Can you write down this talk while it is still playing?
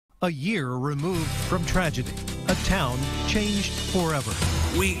A year removed from tragedy, a town changed forever.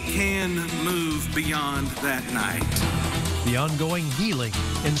 We can move beyond that night. The ongoing healing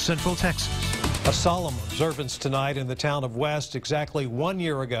in Central Texas. A solemn observance tonight in the town of West, exactly 1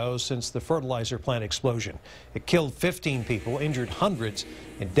 year ago since the fertilizer plant explosion. It killed 15 people, injured hundreds,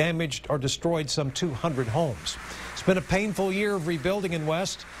 and damaged or destroyed some 200 homes. It's been a painful year of rebuilding in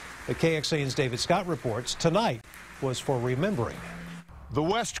West. The KXAN's David Scott reports tonight was for remembering. The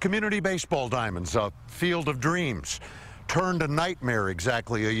West Community Baseball Diamonds, a field of dreams, turned a nightmare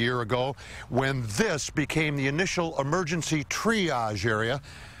exactly a year ago when this became the initial emergency triage area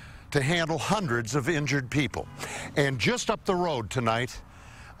to handle hundreds of injured people. And just up the road tonight,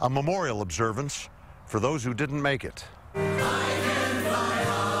 a memorial observance for those who didn't make it.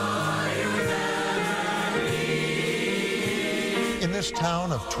 In this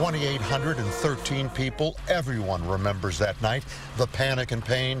town of 2,813 people, everyone remembers that night, the panic and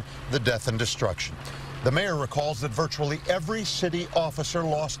pain, the death and destruction. The mayor recalls that virtually every city officer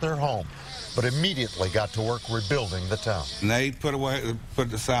lost their home, but immediately got to work rebuilding the town. And they put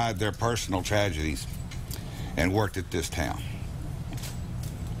aside their personal tragedies and worked at this town.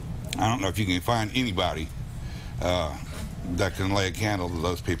 I don't know if you can find anybody that can lay a candle to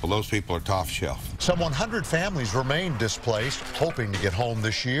those people. Those people are top shelf. Some 100 families remain displaced, hoping to get home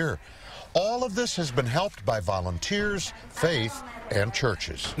this year. All of this has been helped by volunteers, faith, and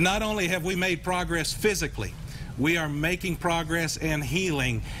churches. Not only have we made progress physically, we are making progress and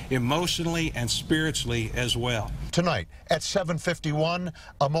healing emotionally and spiritually as well. Tonight at 7:51,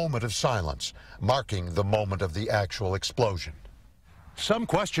 a moment of silence, marking the moment of the actual explosion. Some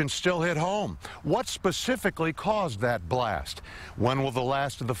questions still hit home. What specifically caused that blast? When will the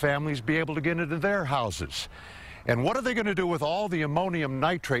last of the families be able to get into their houses? And what are they going to do with all the ammonium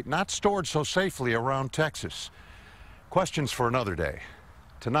nitrate not stored so safely around Texas? Questions for another day.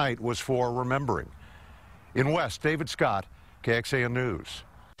 Tonight was for remembering. In West, David Scott, KXAN News.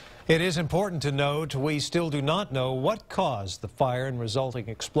 It is important to note we still do not know what caused the fire and resulting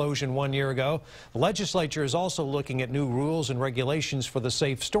explosion 1 year ago. The legislature is also looking at new rules and regulations for the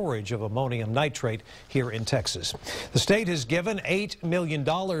safe storage of ammonium nitrate here in Texas. The state has given $8 million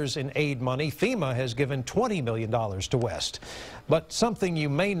in aid money. FEMA has given $20 million to West. But something you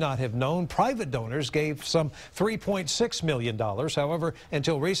may not have known, private donors gave some $3.6 million. However,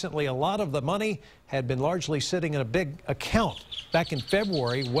 until recently, a lot of the money had been largely sitting in a big account. Back in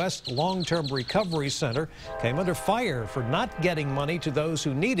February, West Long-Term Recovery Center came under fire for not getting money to those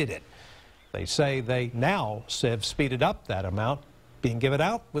who needed it. They say they now have speeded up that amount being given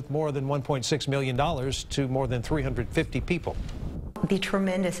out, with more than $1.6 million to more than 350 people. The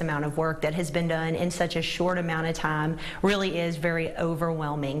tremendous amount of work that has been done in such a short amount of time really is very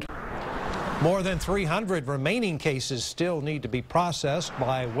overwhelming. More than 300 remaining cases still need to be processed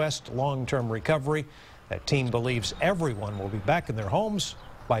by West Long-Term Recovery. That team believes everyone will be back in their homes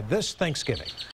by this Thanksgiving.